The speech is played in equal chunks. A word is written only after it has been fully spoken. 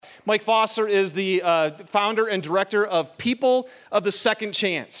Mike Foster is the founder and director of People of the Second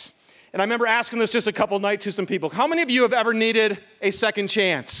Chance. And I remember asking this just a couple nights to some people. How many of you have ever needed a second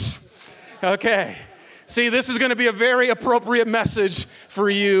chance? Okay. See, this is going to be a very appropriate message for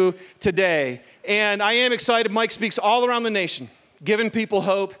you today. And I am excited. Mike speaks all around the nation, giving people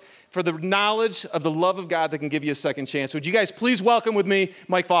hope for the knowledge of the love of God that can give you a second chance. Would you guys please welcome with me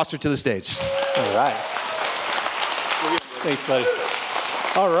Mike Foster to the stage? All right. Thanks, buddy.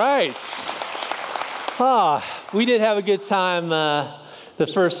 All right. We did have a good time the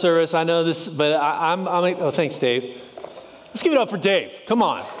first service. I know this, but I'm oh, thanks, Dave. Let's give it up for Dave. Come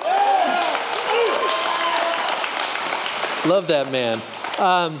on. Love that man.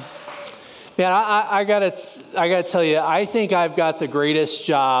 Man, I gotta tell you, I think I've got the greatest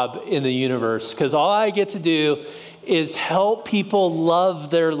job in the universe because all I get to do is help people love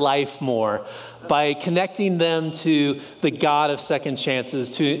their life more by connecting them to the God of second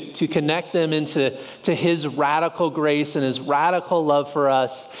chances, to connect them into his radical grace and his radical love for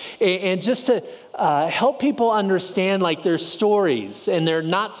us, and just to help people understand like their stories and their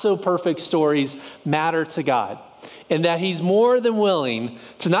not so perfect stories matter to God. And that he's more than willing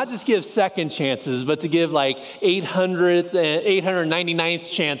to not just give second chances, but to give like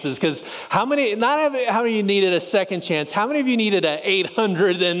 899th chances. Because how many of you needed a second chance? How many of you needed an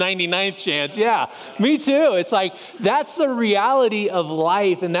 899th chance? Yeah, me too. It's like, that's the reality of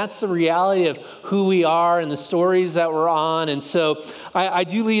life. And that's the reality of who we are and the stories that we're on. And so I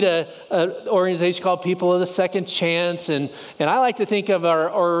do lead an organization called People of the Second Chance. And I like to think of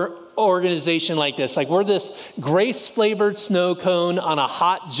our organization like this, like we're this grace-flavored snow cone on a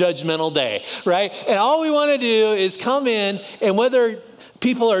hot judgmental day, right? And all we want to do is come in, and whether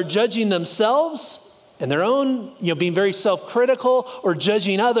people are judging themselves and their own, being very self-critical, or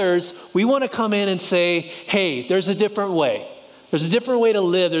judging others, we want to come in and say, hey, there's a different way. There's a different way to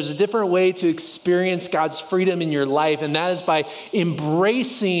live. There's a different way to experience God's freedom in your life, and that is by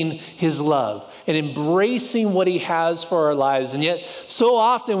embracing his love and embracing what he has for our lives. And yet, so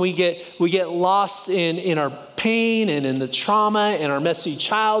often we get lost in our pain and in the trauma and our messy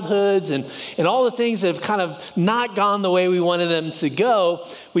childhoods and all the things that have kind of not gone the way we wanted them to go.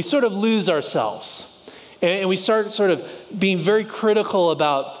 We sort of lose ourselves. And we start sort of being very critical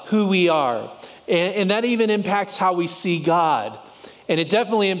about who we are. And that even impacts how we see God. And it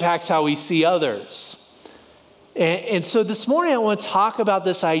definitely impacts how we see others. And so this morning I want to talk about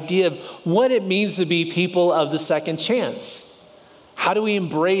this idea of what it means to be people of the second chance. How do we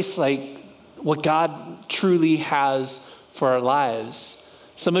embrace what God truly has for our lives?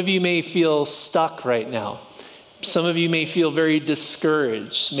 Some of you may feel stuck right now. Some of you may feel very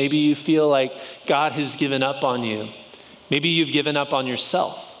discouraged. Maybe you feel like God has given up on you. Maybe you've given up on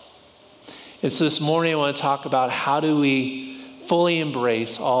yourself. And so this morning I want to talk about how do we fully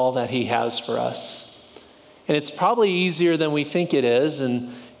embrace all that he has for us. And it's probably easier than we think it is,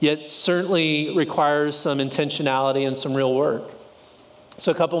 and yet certainly requires some intentionality and some real work.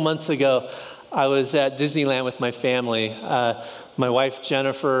 So a couple months ago, I was at Disneyland with my family. My wife,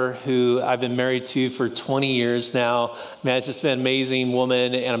 Jennifer, who I've been married to for 20 years now. Man, it's just been an amazing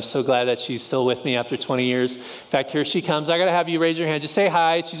woman, and I'm so glad that she's still with me after 20 years. In fact, here she comes. I got to have you raise your hand. Just say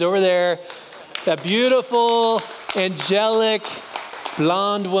hi. She's over there. That beautiful, angelic,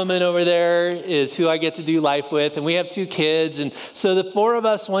 blonde woman over there is who I get to do life with, and we have 2 kids. And so the 4 of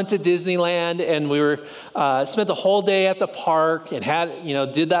us went to Disneyland, and we were spent the whole day at the park and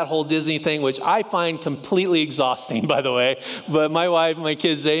did that whole Disney thing, which I find completely exhausting, by the way. But my wife and my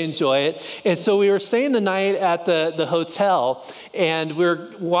kids, they enjoy it. And so we were staying the night at the hotel, and we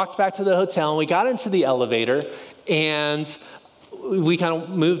walked back to the hotel, and we got into the elevator, and we kind of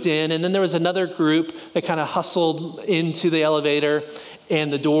moved in, and then there was another group that kind of hustled into the elevator,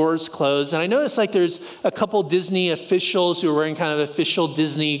 and the doors closed. And I noticed there's a couple Disney officials who were wearing kind of official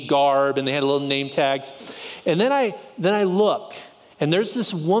Disney garb, and they had little name tags. And then I look, and there's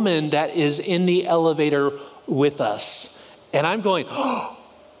this woman that is in the elevator with us. And I'm going, oh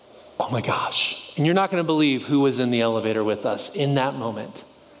my gosh. And you're not going to believe who was in the elevator with us in that moment.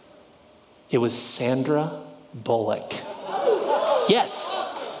 It was Sandra Bullock. Yes,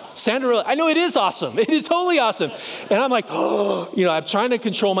 Sandra, I know it is awesome. It is totally awesome. And I'm like, I'm trying to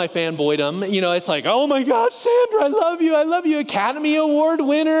control my fanboydom. It's like, oh my gosh, Sandra, I love you. I love you. Academy Award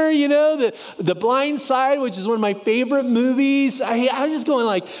winner, the Blind Side, which is one of my favorite movies. I was just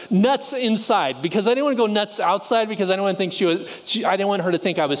going nuts inside because I didn't want to go nuts outside because I didn't want to think I didn't want her to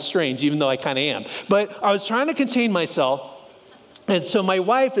think I was strange, even though I kind of am. But I was trying to contain myself. And so my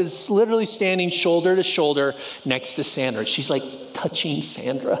wife is literally standing shoulder to shoulder next to Sandra. She's touching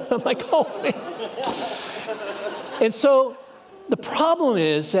Sandra. I'm like, oh man. And so the problem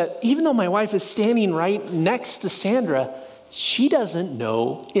is that even though my wife is standing right next to Sandra, she doesn't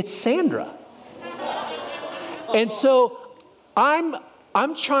know it's Sandra. And so I'm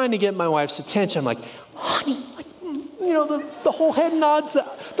trying to get my wife's attention. I'm like, honey, like, the whole head nods,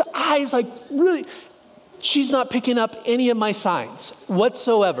 the eyes, like really, she's not picking up any of my signs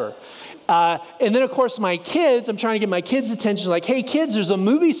whatsoever. And then, of course, my kids, I'm trying to get my kids' attention. Like, hey, kids, there's a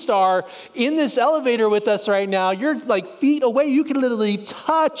movie star in this elevator with us right now. You're like feet away. You can literally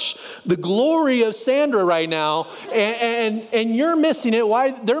touch the glory of Sandra right now. And you're missing it.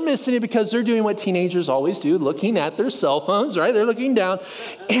 Why? They're missing it because they're doing what teenagers always do, looking at their cell phones, right? They're looking down.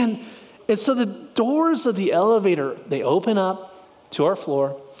 And so the doors of the elevator, they open up to our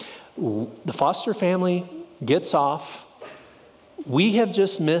floor. The Foster family gets off. We have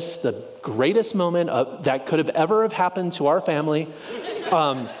just missed the greatest moment that could have ever have happened to our family.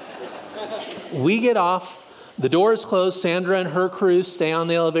 We get off, the door is closed, Sandra and her crew stay on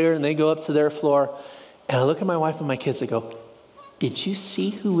the elevator and they go up to their floor. And I look at my wife and my kids, I go, did you see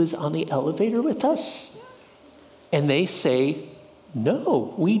who was on the elevator with us? And they say,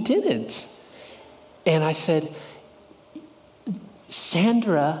 no, we didn't. And I said,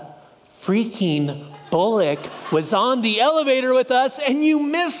 Sandra freaking Bullock was on the elevator with us and you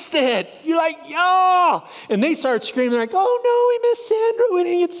missed it. You're like, yeah. And they start screaming. They're like, oh no, we missed Sandra. We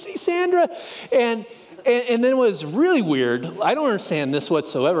didn't get to see Sandra. And then it was really weird. I don't understand this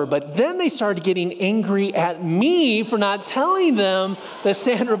whatsoever. But then they started getting angry at me for not telling them that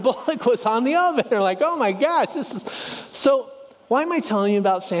Sandra Bullock was on the elevator. Like, oh my gosh, this is. So why am I telling you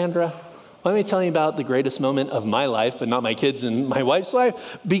about Sandra? Why am I telling you about the greatest moment of my life, but not my kids and my wife's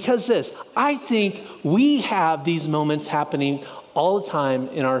life? Because I think we have these moments happening all the time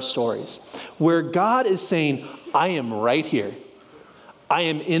in our stories where God is saying, I am right here. I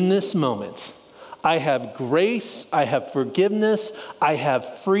am in this moment. I have grace, I have forgiveness, I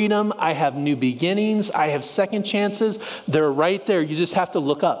have freedom, I have new beginnings, I have second chances. They're right there. You just have to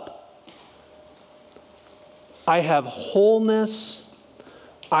look up. I have wholeness.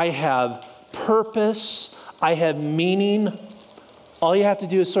 I have purpose. I have meaning. All you have to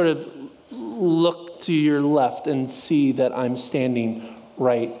do is sort of look to your left and see that I'm standing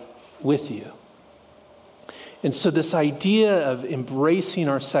right with you. And so this idea of embracing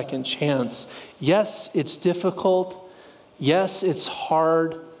our second chance, yes, it's difficult. Yes, it's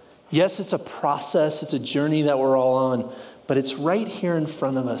hard. Yes, it's a process. It's a journey that we're all on. But it's right here in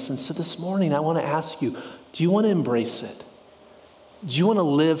front of us. And so this morning, I want to ask you, do you want to embrace it? Do you want to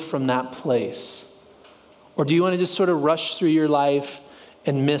live from that place? Or do you want to just sort of rush through your life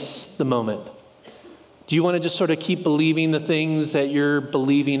and miss the moment? Do you want to just sort of keep believing the things that you're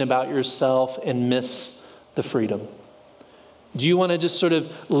believing about yourself and miss the freedom? Do you want to just sort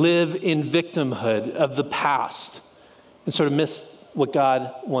of live in victimhood of the past and sort of miss what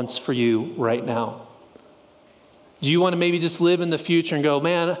God wants for you right now? Do you want to maybe just live in the future and go,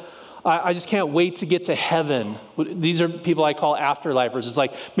 man, I just can't wait to get to heaven. These are people I call afterlifers. It's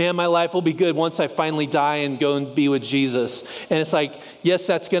like, man, my life will be good once I finally die and go and be with Jesus. And it's like, yes,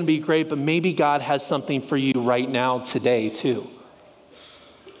 that's going to be great, but maybe God has something for you right now, today, too.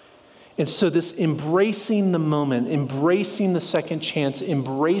 And so this embracing the moment, embracing the second chance,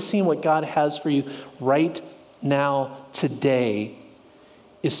 embracing what God has for you right now, today,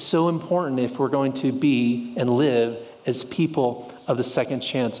 is so important if we're going to be and live as people of the second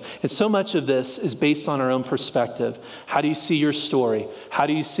chance. And so much of this is based on our own perspective. How do you see your story? How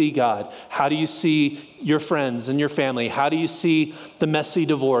do you see God? How do you see your friends and your family? How do you see the messy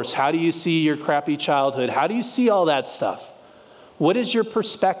divorce? How do you see your crappy childhood? How do you see all that stuff? What is your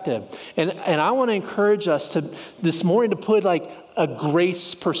perspective? And I want to encourage us to this morning to put like a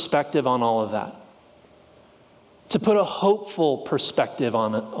grace perspective on all of that. To put a hopeful perspective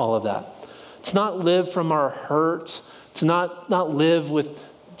on all of that. To not live from our hurt. To not live with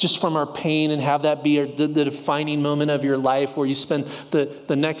just from our pain and have that be the defining moment of your life where you spend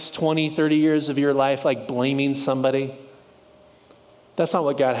the next 20, 30 years of your life like blaming somebody. That's not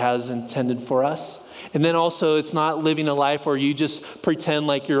what God has intended for us. And then also it's not living a life where you just pretend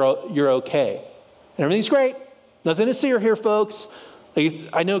like you're okay. And everything's great. Nothing to see here, folks. Like,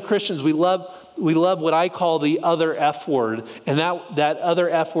 I know Christians, we love what I call the other F word. And that other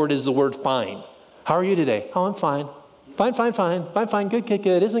F word is the word fine. How are you today? Oh, I'm fine. Fine.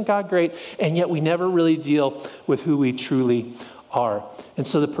 Good. Isn't God great? And yet we never really deal with who we truly are. And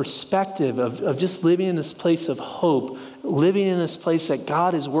so the perspective of just living in this place of hope, living in this place that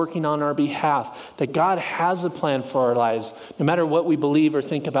God is working on our behalf, that God has a plan for our lives, no matter what we believe or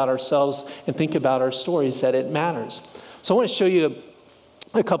think about ourselves and think about our stories, that it matters. So I want to show you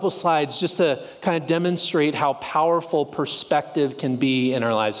a couple slides just to kind of demonstrate how powerful perspective can be in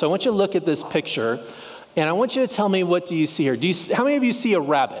our lives. So I want you to look at this picture, and I want you to tell me, what do you see here? How many of you see a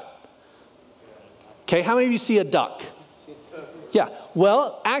rabbit? Okay, how many of you see a duck? Yeah,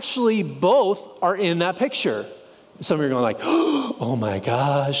 well, actually, both are in that picture. Some of you are going like, oh my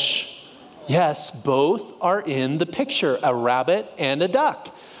gosh. Yes, both are in the picture, a rabbit and a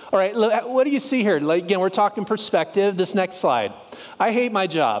duck. All right, look, what do you see here? Like, again, we're talking perspective. This next slide. I hate my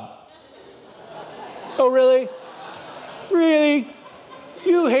job. Oh, really? Really?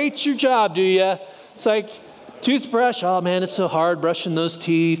 You hate your job, do you? It's like, toothbrush, oh man, it's so hard brushing those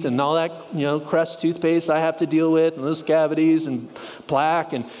teeth and all that, Crest toothpaste I have to deal with, and those cavities and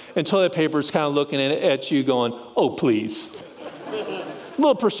plaque, and toilet paper is kind of looking at you going, oh, please. A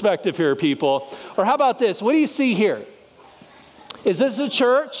little perspective here, people. Or how about this? What do you see here? Is this a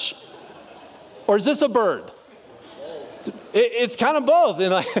church or is this a bird? It's kind of both.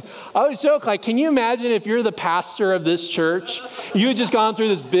 And I always joke, can you imagine if you're the pastor of this church? You had just gone through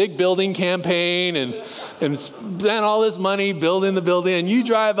this big building campaign and spent all this money building the building, and you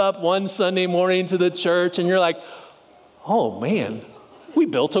drive up one Sunday morning to the church and you're like, oh man, we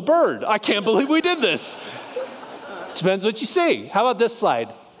built a bird. I can't believe we did this. Depends what you see. How about this slide?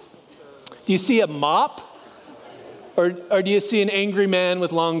 Do you see a mop? Or do you see an angry man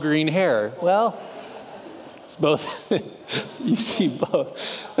with long green hair? Well, it's both. You see both.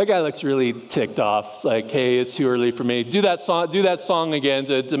 That guy looks really ticked off. It's like, hey, it's too early for me. Do that song again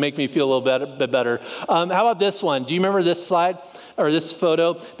to make me feel a little bit better. How about this one? Do you remember this slide or this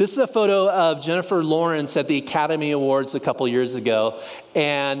photo? This is a photo of Jennifer Lawrence at the Academy Awards a couple years ago.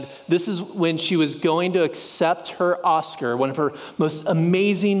 And this is when she was going to accept her Oscar, one of her most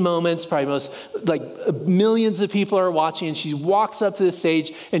amazing moments, probably millions of people are watching, and she walks up to the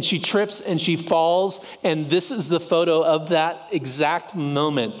stage and she trips and she falls, and this is the photo of that exact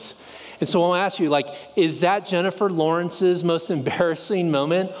moment. And so I want to ask you, is that Jennifer Lawrence's most embarrassing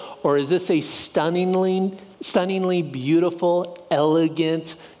moment, or is this a stunningly beautiful,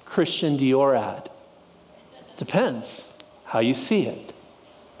 elegant Christian Dior ad? Depends how you see it.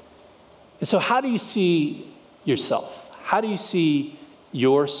 And so how do you see yourself? How do you see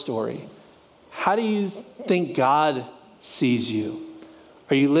your story? How do you think God sees you?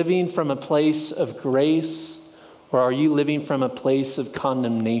 Are you living from a place of grace, or are you living from a place of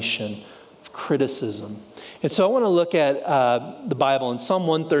condemnation, of criticism? And so I want to look at the Bible in Psalm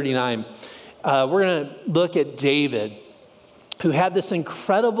 139. We're going to look at David, who had this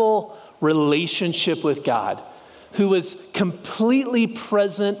incredible relationship with God, who was completely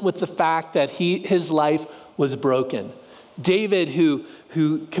present with the fact that his life was broken. David, who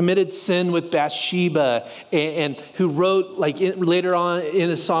committed sin with Bathsheba, and who wrote, later on in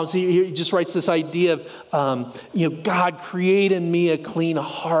the Psalms, he just writes this idea of, God, create in me a clean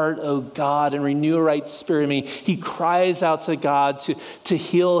heart, O God, and renew a right spirit in me. He cries out to God to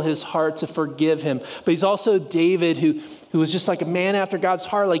heal his heart, to forgive him. But he's also David, who was just like a man after God's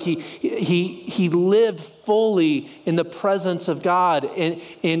heart. He lived fully in the presence of God,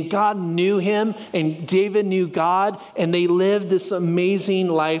 and God knew him, and David knew God, and they lived this amazing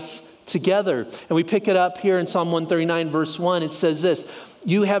life together. And we pick it up here in Psalm 139, verse 1. It says this: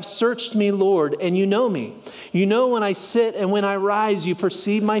 you have searched me, Lord, and you know me. You know when I sit and when I rise, you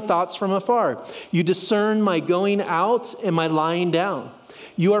perceive my thoughts from afar. You discern my going out and my lying down.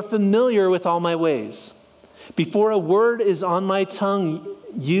 You are familiar with all my ways. Before a word is on my tongue,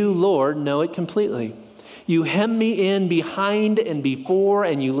 you, Lord, know it completely. You hem me in behind and before,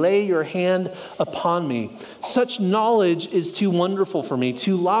 and you lay your hand upon me. Such knowledge is too wonderful for me,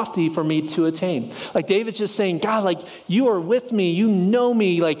 too lofty for me to attain. David's just saying, God, you are with me. You know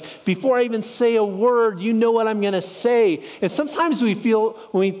me. Before I even say a word, you know what I'm going to say. And sometimes we feel,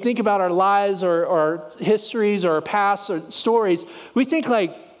 when we think about our lives or our histories or our past or stories, we think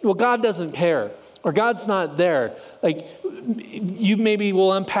well, God doesn't care, or God's not there. You maybe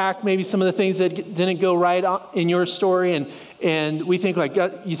will unpack maybe some of the things that didn't go right in your story, and we think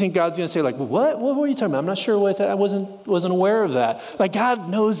God, you think God's going to say what were you talking about? I'm not sure what that. I wasn't aware of that. God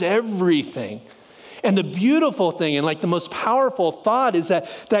knows everything. And the beautiful thing and the most powerful thought is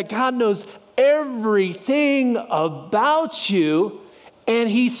that God knows everything about you, and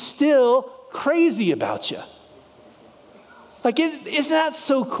he's still crazy about you. Isn't that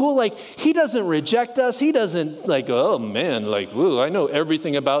so cool? He doesn't reject us. He doesn't oh man, woo, I know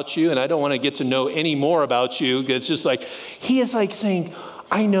everything about you and I don't want to get to know any more about you. It's just he is saying,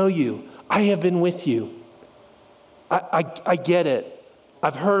 I know you. I have been with you. I get it.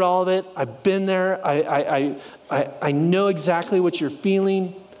 I've heard all of it. I've been there. I know exactly what you're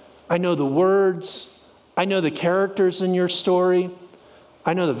feeling. I know the words. I know the characters in your story.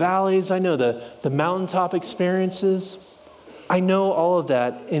 I know the valleys. I know the mountaintop experiences. I know all of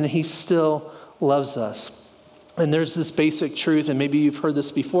that, and he still loves us. And there's this basic truth, and maybe you've heard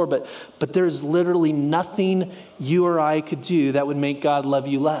this before, but there's literally nothing you or I could do that would make God love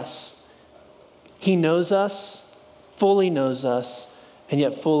you less. He knows us, fully knows us, and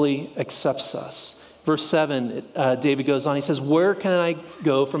yet fully accepts us. Verse 7, David goes on, he says, where can I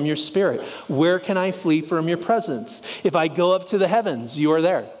go from your spirit? Where can I flee from your presence? If I go up to the heavens, you are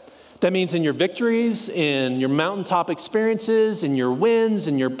there. That means in your victories, in your mountaintop experiences, in your wins,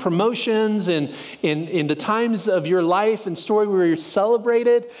 in your promotions, in the times of your life and story where you're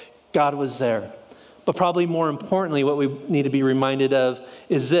celebrated, God was there. But probably more importantly, what we need to be reminded of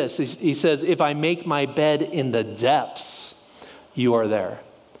is this. He says, if I make my bed in the depths, you are there.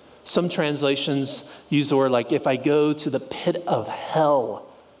 Some translations use the word like, if I go to the pit of hell,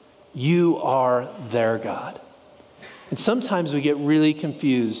 you are there, God. And sometimes we get really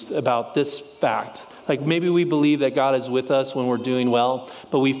confused about this fact. Like maybe we believe that God is with us when we're doing well,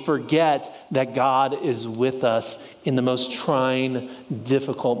 but we forget that God is with us in the most trying,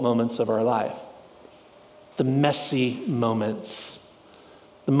 difficult moments of our life. The messy moments.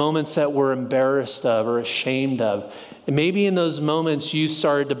 The moments that we're embarrassed of or ashamed of. And maybe in those moments you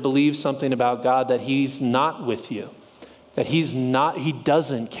started to believe something about God, that he's not with you. That he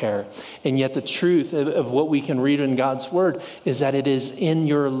doesn't care. And yet the truth of what we can read in God's word is that it is in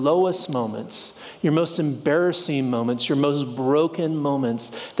your lowest moments, your most embarrassing moments, your most broken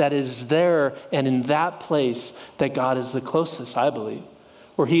moments, that is there and in that place that God is the closest, I believe.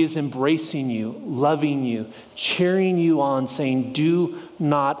 Where he is embracing you, loving you, cheering you on, saying, do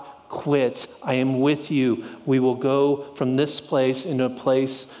not quit. I am with you. We will go from this place into a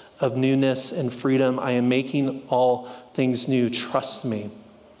place of newness and freedom. I am making all things new. Trust me.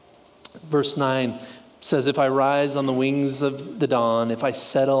 Verse 9 says, if I rise on the wings of the dawn, if I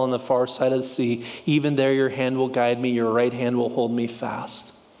settle on the far side of the sea, even there your hand will guide me, your right hand will hold me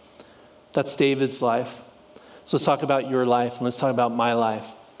fast. That's David's life. So let's talk about your life and let's talk about my life.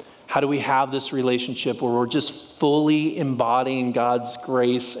 How do we have this relationship where we're just fully embodying God's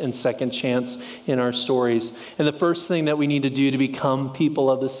grace and second chance in our stories? And the first thing that we need to do to become people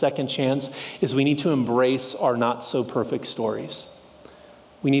of the second chance is we need to embrace our not so perfect stories.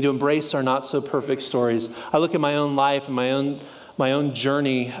 We need to embrace our not so perfect stories. I look at my own life and my own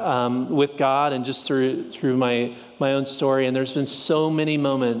journey with God and just through my own story. And there's been so many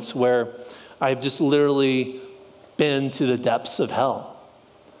moments where I've just literally been to the depths of hell.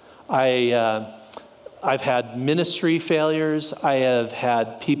 I've had ministry failures. I have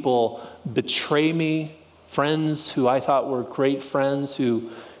had people betray me, friends who I thought were great friends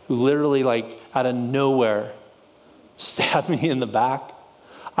who literally like out of nowhere stabbed me in the back.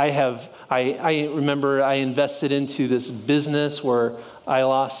 I remember I invested into this business where I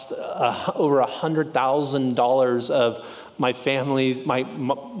lost over $100,000 of my family,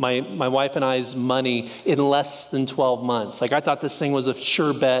 my wife and I's money in less than 12 months. Like I thought this thing was a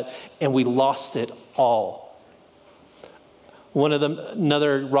sure bet, and we lost it all. One of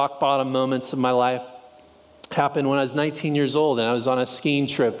another rock bottom moments of my life happened when I was 19 years old, and I was on a skiing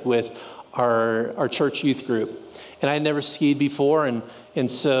trip with our church youth group. And I had never skied before, and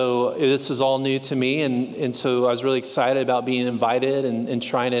so this was all new to me, and so I was really excited about being invited and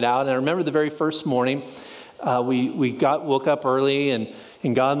trying it out. And I remember the very first morning, we woke up early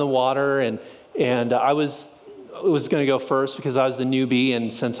and got in the water, and I was going to go first because I was the newbie,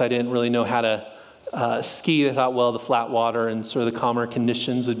 and since I didn't really know how to ski, I thought, well, the flat water and sort of the calmer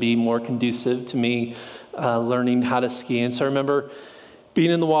conditions would be more conducive to me learning how to ski. And so I remember being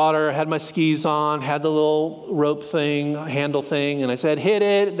in the water, had my skis on, had the little rope thing, handle thing, and I said, hit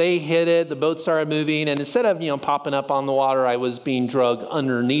it. They hit it. The boat started moving, and instead of popping up on the water, I was being dragged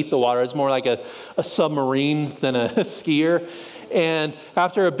underneath the water. It's more like a submarine than a skier. And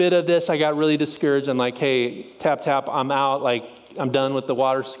after a bit of this, I got really discouraged. I'm like, hey, tap, tap, I'm out. Like, I'm done with the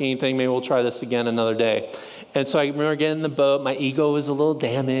water skiing thing. Maybe we'll try this again another day. And so I remember getting in the boat. My ego was a little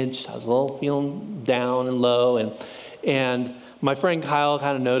damaged. I was a little feeling down and low. And my friend Kyle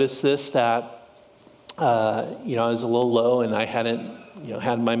kind of noticed this, that, I was a little low and I hadn't,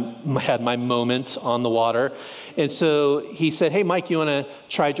 had my moments on the water. And so he said, hey, Mike, you want to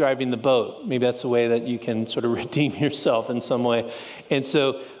try driving the boat? Maybe that's a way that you can sort of redeem yourself in some way. And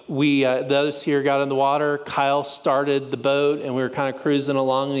so the other skier got in the water. Kyle started the boat and we were kind of cruising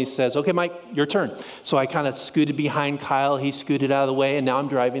along, and he says, okay, Mike, your turn. So I kind of scooted behind Kyle. He scooted out of the way, and now I'm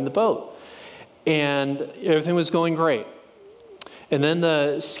driving the boat. And everything was going great. And then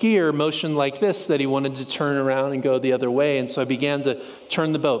the skier motioned like this, that he wanted to turn around and go the other way. And so I began to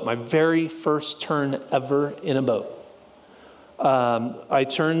turn the boat, my very first turn ever in a boat. I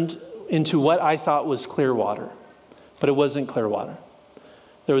turned into what I thought was clear water, but it wasn't clear water.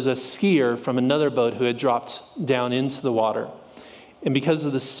 There was a skier from another boat who had dropped down into the water. And because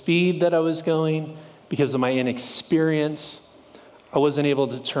of the speed that I was going, because of my inexperience, I wasn't able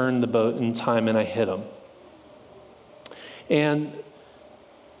to turn the boat in time, and I hit him. And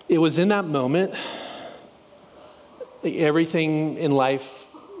it was in that moment, everything in life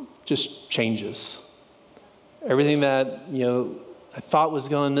just changes. Everything that, I thought was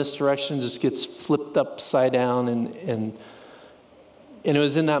going this direction just gets flipped upside down. And it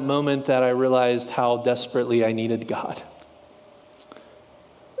was in that moment that I realized how desperately I needed God.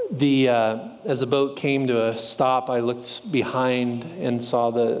 As the boat came to a stop, I looked behind and saw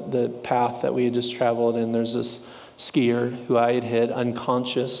the path that we had just traveled, and there's this skier who I had hit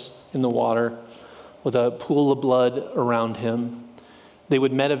unconscious in the water with a pool of blood around him. They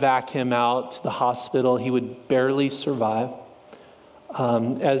would medevac him out to the hospital. He would barely survive.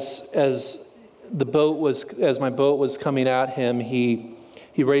 As my boat was coming at him, he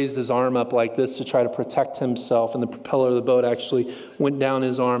raised his arm up like this to try to protect himself, and the propeller of the boat actually went down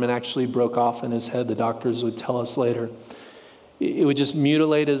his arm and actually broke off in his head. The doctors would tell us later. It would just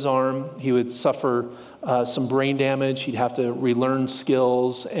mutilate his arm. He would suffer some brain damage. He'd have to relearn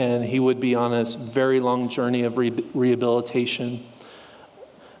skills, and he would be on a very long journey of rehabilitation.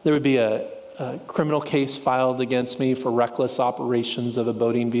 There would be a criminal case filed against me for reckless operations of a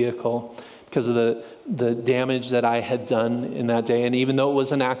boating vehicle because of the damage that I had done in that day. And even though it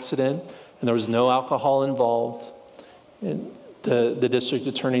was an accident and there was no alcohol involved, and the district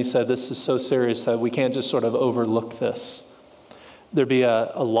attorney said, this is so serious that we can't just sort of overlook this. There'd be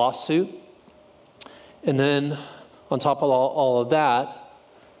a lawsuit. And then on top of all of that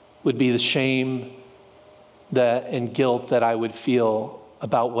would be the shame and guilt that I would feel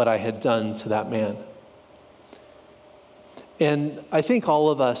about what I had done to that man. And I think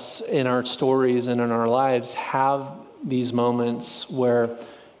all of us in our stories and in our lives have these moments where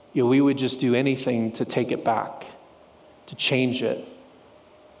we would just do anything to take it back, to change it,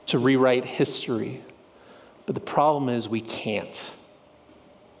 to rewrite history. But the problem is we can't.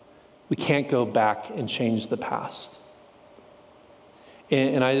 We can't go back and change the past.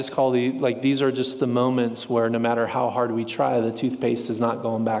 And I just call these are just the moments where no matter how hard we try, the toothpaste is not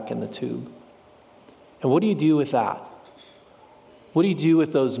going back in the tube. And what do you do with that? What do you do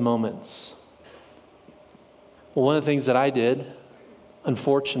with those moments? Well, one of the things that I did,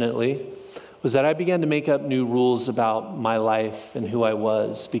 unfortunately, was that I began to make up new rules about my life and who I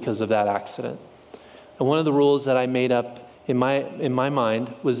was because of that accident. And one of the rules that I made up in my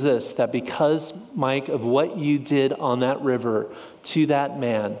mind was this, that because, Mike, of what you did on that river to that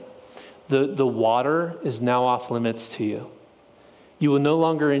man, the water is now off limits to you. You will no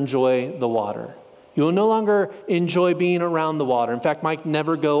longer enjoy the water. You will no longer enjoy being around the water. In fact, Mike,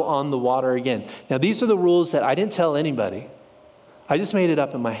 never go on the water again. Now, these are the rules that I didn't tell anybody. I just made it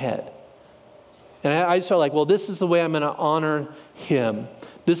up in my head. And I just felt like, well, this is the way I'm going to honor him.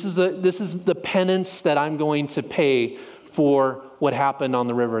 This is the penance that I'm going to pay for what happened on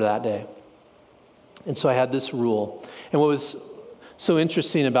the river that day. And so I had this rule. And what was so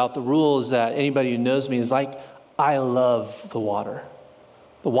interesting about the rule is that anybody who knows me is like, I love the water.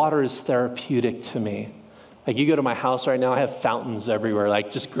 The water is therapeutic to me. Like, you go to my house right now, I have fountains everywhere,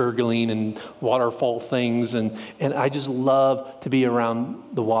 like just gurgling and waterfall things. And I just love to be around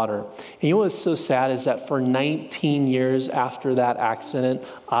the water. And you know what's so sad is that for 19 years after that accident,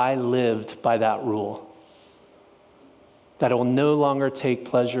 I lived by that rule. That I will no longer take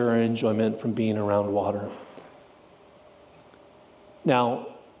pleasure or enjoyment from being around water. Now,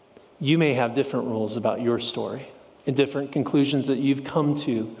 you may have different rules about your story and different conclusions that you've come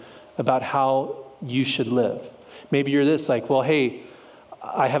to about how you should live. Maybe you're this, like, well, hey,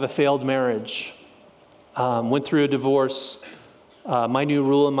 I have a failed marriage, went through a divorce. My new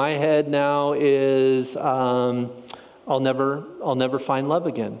rule in my head now is I'll never find love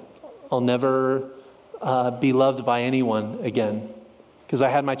again. I'll never be loved by anyone again. Because I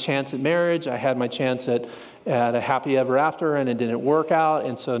had my chance at marriage, I had my chance at a happy ever after, and it didn't work out,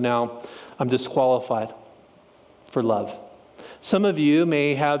 and so now I'm disqualified for love. Some of you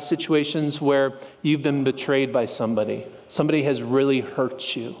may have situations where you've been betrayed by somebody. Somebody has really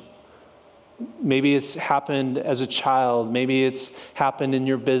hurt you. Maybe it's happened as a child. Maybe it's happened in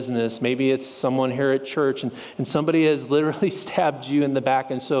your business. Maybe it's someone here at church, and somebody has literally stabbed you in the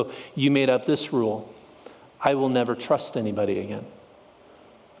back, and so you made up this rule. I will never trust anybody again.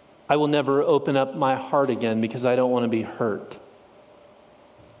 I will never open up my heart again because I don't want to be hurt.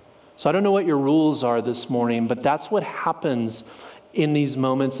 So I don't know what your rules are this morning, but that's what happens in these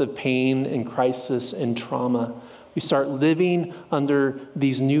moments of pain and crisis and trauma We start living under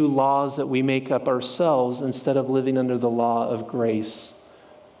these new laws that we make up ourselves instead of living under the law of grace.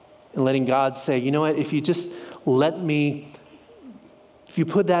 And letting God say, you know what, if you just if you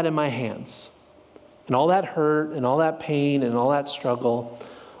put that in my hands, and all that hurt and all that pain and all that struggle,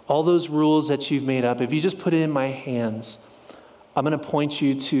 all those rules that you've made up, if you just put it in my hands, I'm going to point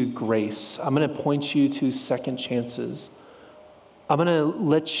you to grace. I'm going to point you to second chances. I'm going to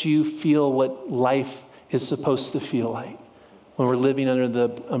let you feel what life is supposed to feel like when we're living under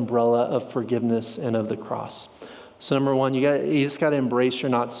the umbrella of forgiveness and of the cross. So number one, you just got to embrace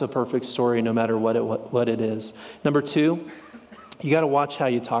your not so perfect story no matter what it is. Number two, you got to watch how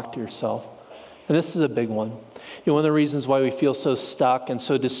you talk to yourself. And this is a big one. One of the reasons why we feel so stuck and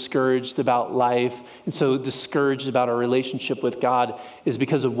so discouraged about life and so discouraged about our relationship with God is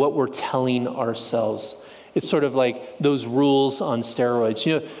because of what we're telling ourselves. It's sort of like those rules on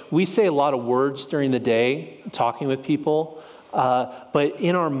steroids. We say a lot of words during the day, talking with people, but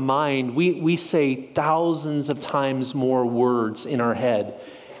in our mind, we say thousands of times more words in our head.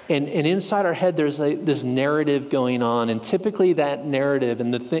 And inside our head, there's this narrative going on. And typically that narrative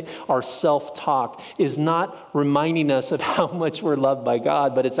and our self-talk is not reminding us of how much we're loved by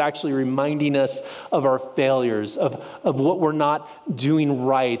God, but it's actually reminding us of our failures, of what we're not doing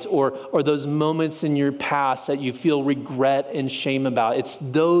right, or those moments in your past that you feel regret and shame about. It's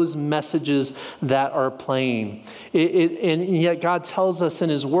those messages that are playing. And yet God tells us in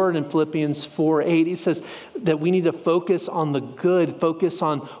his word in Philippians 4:8, he says that we need to focus on the good, focus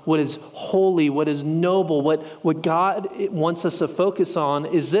on what is holy, what is noble, what God wants us to focus on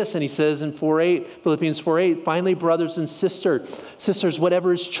is this. And he says in Philippians 4:8, finally, brothers and sisters,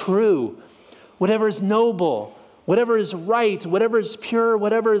 whatever is true, whatever is noble, whatever is right, whatever is pure,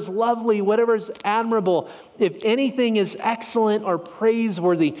 whatever is lovely, whatever is admirable, if anything is excellent or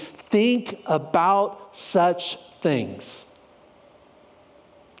praiseworthy, think about such things.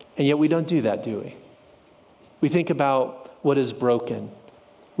 And yet we don't do that, do we? We think about what is broken.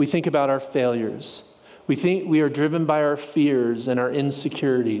 We think about our failures. We think we are driven by our fears and our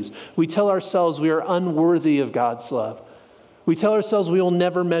insecurities. We tell ourselves we are unworthy of God's love. We tell ourselves we will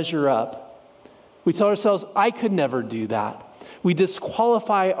never measure up. We tell ourselves, I could never do that. We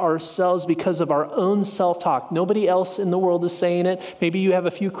disqualify ourselves because of our own self-talk. Nobody else in the world is saying it. Maybe you have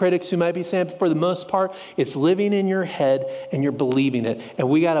a few critics who might be saying it, but for the most part, it's living in your head and you're believing it. And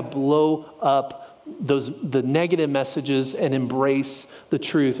we got to blow up the negative messages and embrace the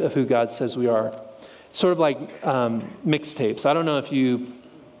truth of who God says we are. Sort of like mixtapes. I don't know if you,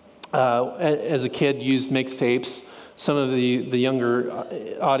 as a kid, used mixtapes. Some of the younger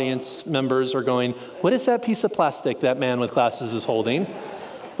audience members are going, what is that piece of plastic that man with glasses is holding?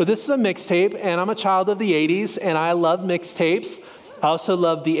 But this is a mixtape, and I'm a child of the 80s, and I love mixtapes. I also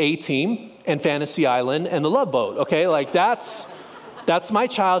love the A-Team and Fantasy Island and the Love Boat, okay? Like that's my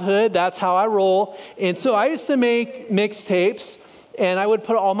childhood. That's how I roll. And so I used to make mixtapes, and I would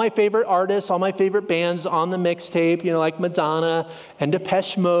put all my favorite artists, all my favorite bands on the mixtape, like Madonna and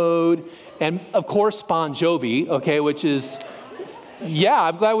Depeche Mode, and of course Bon Jovi, okay, which is,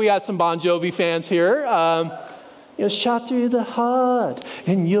 I'm glad we got some Bon Jovi fans here. You're shot through the heart,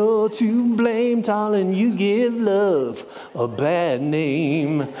 and you're to blame, darling. You give love a bad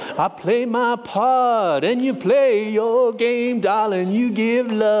name. I play my part, and you play your game, darling. You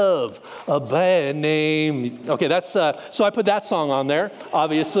give love a bad name. Okay, that's so I put that song on there,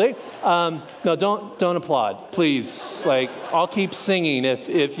 obviously. No, don't applaud, please. Like, I'll keep singing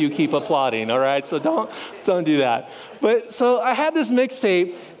if you keep applauding. All right, so don't do that. But so I had this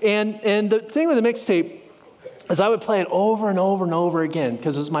mixtape, and the thing with the mixtape is I would play it over and over and over again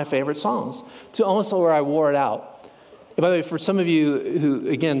because it's my favorite songs, to almost where I wore it out. And by the way, for some of you who,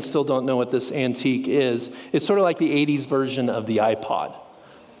 again, still don't know what this antique is, it's sort of like the 80s version of the iPod.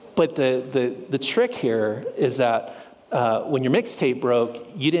 But the trick here is that when your mixtape broke,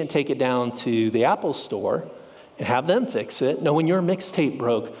 you didn't take it down to the Apple store and have them fix it. No, when your mixtape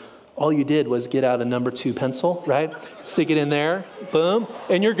broke, all you did was get out a number 2 pencil, right? Stick it in there, boom,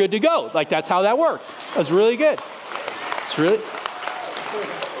 and you're good to go. Like, that's how that worked. That was really good. It's really...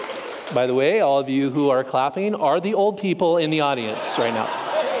 By the way, all of you who are clapping are the old people in the audience right now.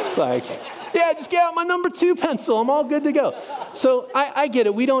 It's like, just get out my number 2 pencil. I'm all good to go. So I get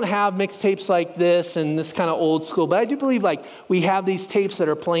it. We don't have mixtapes like this and this kind of old school, but I do believe like we have these tapes that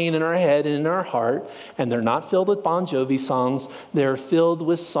are playing in our head and in our heart, and they're not filled with Bon Jovi songs. They're filled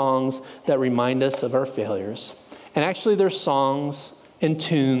with songs that remind us of our failures. And actually they're songs and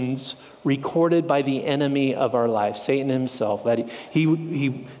tunes recorded by the enemy of our life, Satan himself. That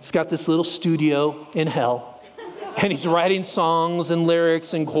he's got this little studio in hell, and he's writing songs and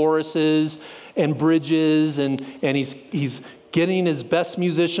lyrics and choruses and bridges, and he's getting his best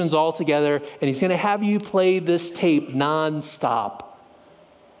musicians all together, and he's going to have you play this tape nonstop.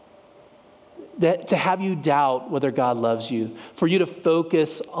 To have you doubt whether God loves you, for you to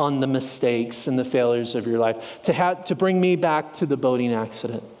focus on the mistakes and the failures of your life, to bring me back to the boating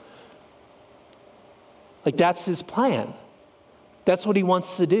accident. Like, that's his plan. That's what he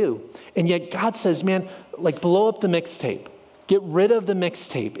wants to do. And yet God says, man, like, blow up the mixtape. Get rid of the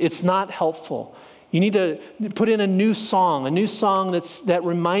mixtape. It's not helpful. You need to put in a new song that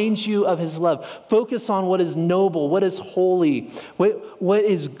reminds you of his love. Focus on what is noble, what is holy, what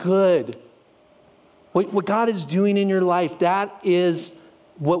is good. What God is doing in your life, that is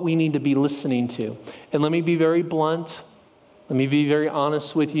what we need to be listening to. And let me be very blunt. Let me be very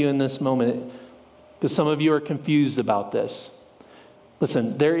honest with you in this moment, because some of you are confused about this.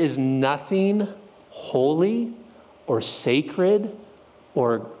 Listen, there is nothing holy or sacred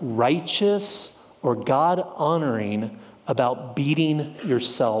or righteous or God-honoring about beating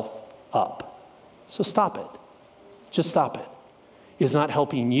yourself up. So stop it. Just stop it. It is not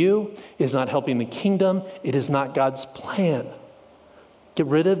helping you. It is not helping the kingdom. It is not God's plan. Get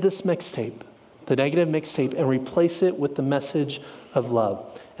rid of this mixtape, the negative mixtape, and replace it with the message of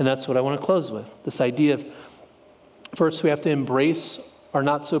love. And that's what I want to close with. This idea of, first, we have to embrace our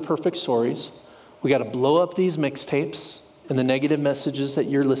not so perfect stories. We got to blow up these mixtapes and the negative messages that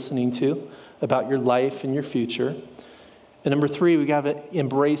you're listening to about your life and your future. And number three, we got to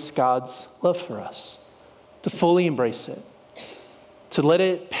embrace God's love for us, to fully embrace it, to let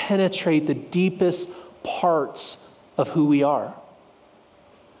it penetrate the deepest parts of who we are,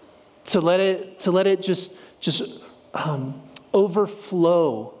 to let it just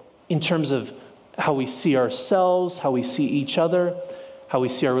overflow in terms of how we see ourselves, how we see each other, how we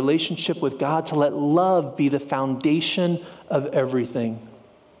see our relationship with God, to let love be the foundation of everything.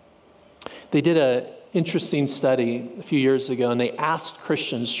 They did an interesting study a few years ago, and they asked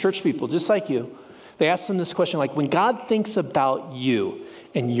Christians, church people, just like you, they asked them this question, like, when God thinks about you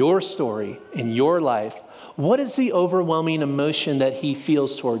and your story and your life, what is the overwhelming emotion that he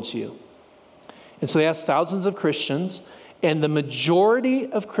feels towards you? And so they asked thousands of Christians, and the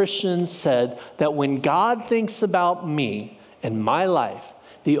majority of Christians said that when God thinks about me and my life,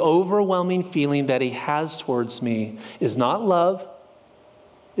 the overwhelming feeling that he has towards me is not love,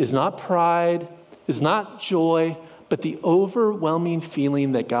 is not pride, is not joy, but the overwhelming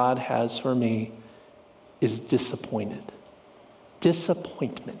feeling that God has for me is disappointment.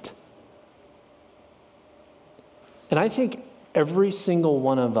 And I think every single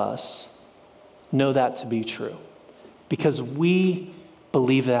one of us know that to be true, because we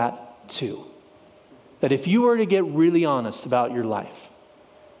believe that too. That if you were to get really honest about your life,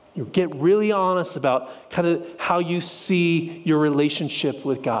 you get really honest about kind of how you see your relationship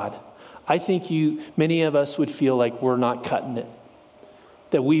with God, I think many of us would feel like we're not cutting it,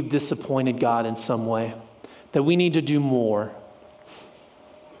 that we've disappointed God in some way, that we need to do more.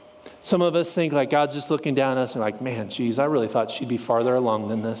 Some of us think like God's just looking down at us and like, man, geez, I really thought she'd be farther along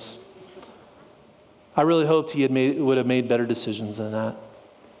than this. I really hoped he would have made better decisions than that.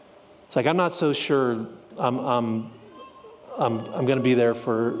 It's like, I'm not so sure I'm going to be there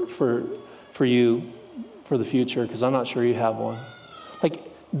for you for the future, because I'm not sure you have one. Like,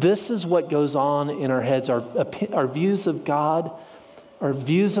 this is what goes on in our heads. Our views of God, our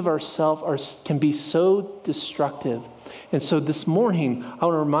views of ourselves can be so destructive. And so this morning, I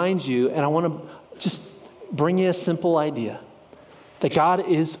want to remind you, and I want to just bring you a simple idea, that God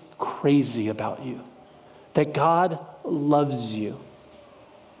is crazy about you, that God loves you.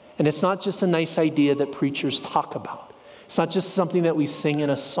 And it's not just a nice idea that preachers talk about. It's not just something that we sing in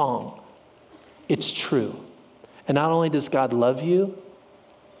a song. It's true. And not only does God love you,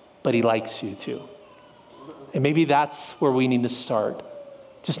 but he likes you too. And maybe that's where we need to start.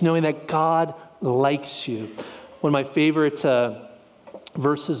 Just knowing that God likes you. One of my favorite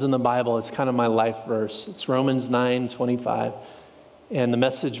verses in the Bible, it's kind of my life verse. It's Romans 9:25. And the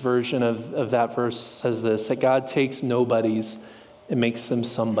Message version of that verse says this, that God takes nobodies and makes them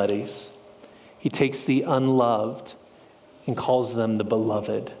somebodies. He takes the unloved and calls them the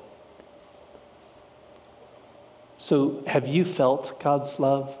beloved. So have you felt God's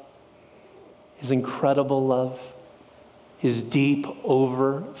love? His incredible love? His deep,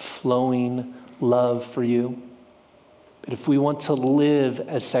 overflowing love for you? But if we want to live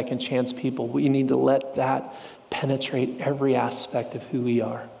as second chance people, we need to let that penetrate every aspect of who we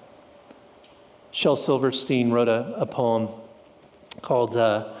are. Shel Silverstein wrote a poem called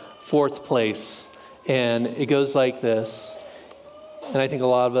Fourth Place, and it goes like this, and I think a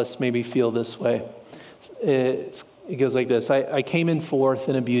lot of us maybe feel this way. It goes like this. I came in fourth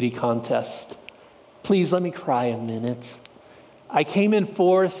in a beauty contest. Please let me cry a minute. I came in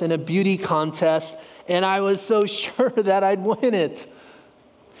fourth in a beauty contest, and I was so sure that I'd win it.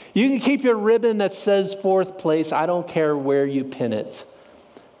 You can keep your ribbon that says fourth place. I don't care where you pin it.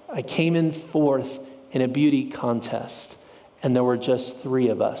 I came in fourth in a beauty contest, and there were just 3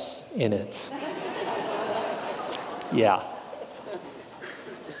 of us in it. Yeah.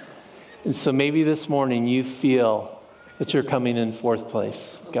 And so maybe this morning you feel that you're coming in fourth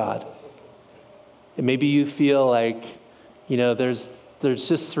place, God. And maybe you feel like, there's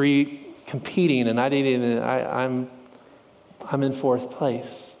just 3 competing, and I'm in fourth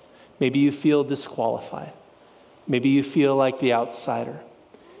place. Maybe you feel disqualified. Maybe you feel like the outsider.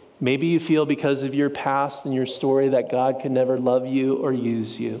 Maybe you feel because of your past and your story that God could never love you or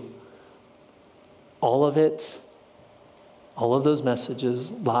use you. All of it, all of those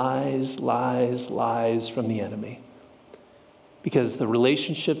messages, lies, lies, lies from the enemy. Because the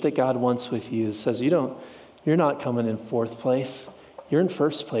relationship that God wants with you says you're not coming in fourth place. You're in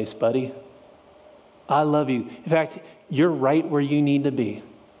first place, buddy. I love you. In fact, you're right where you need to be.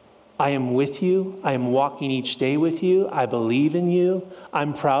 I am with you. I am walking each day with you. I believe in you.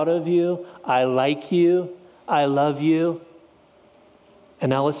 I'm proud of you. I like you. I love you. And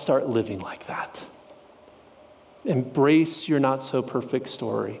now let's start living like that. Embrace your not so perfect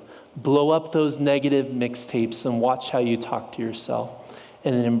story. Blow up those negative mixtapes and watch how you talk to yourself.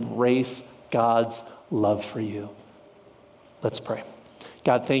 And then embrace God's love for you. Let's pray.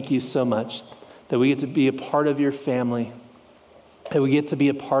 God, thank you so much that we get to be a part of your family, that we get to be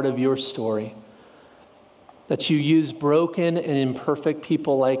a part of your story, that you use broken and imperfect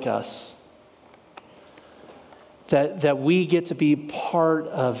people like us, that we get to be part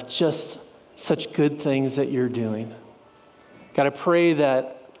of just such good things that you're doing. God, I pray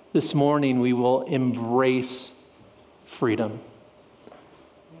that this morning we will embrace freedom,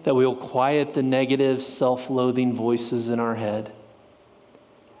 that we will quiet the negative, self-loathing voices in our head,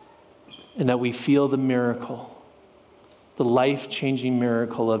 and that we feel the miracle, the life-changing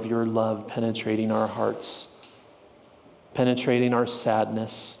miracle of your love penetrating our hearts, penetrating our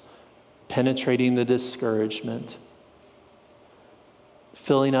sadness, penetrating the discouragement,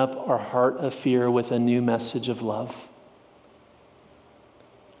 filling up our heart of fear with a new message of love.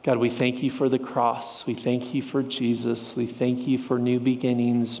 God, we thank you for the cross. We thank you for Jesus. We thank you for new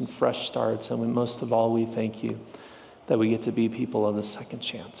beginnings and fresh starts. And most of all, we thank you that we get to be people of the second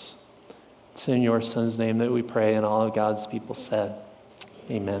chance. It's in your Son's name that we pray, and all of God's people said,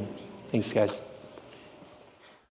 amen. Thanks, guys.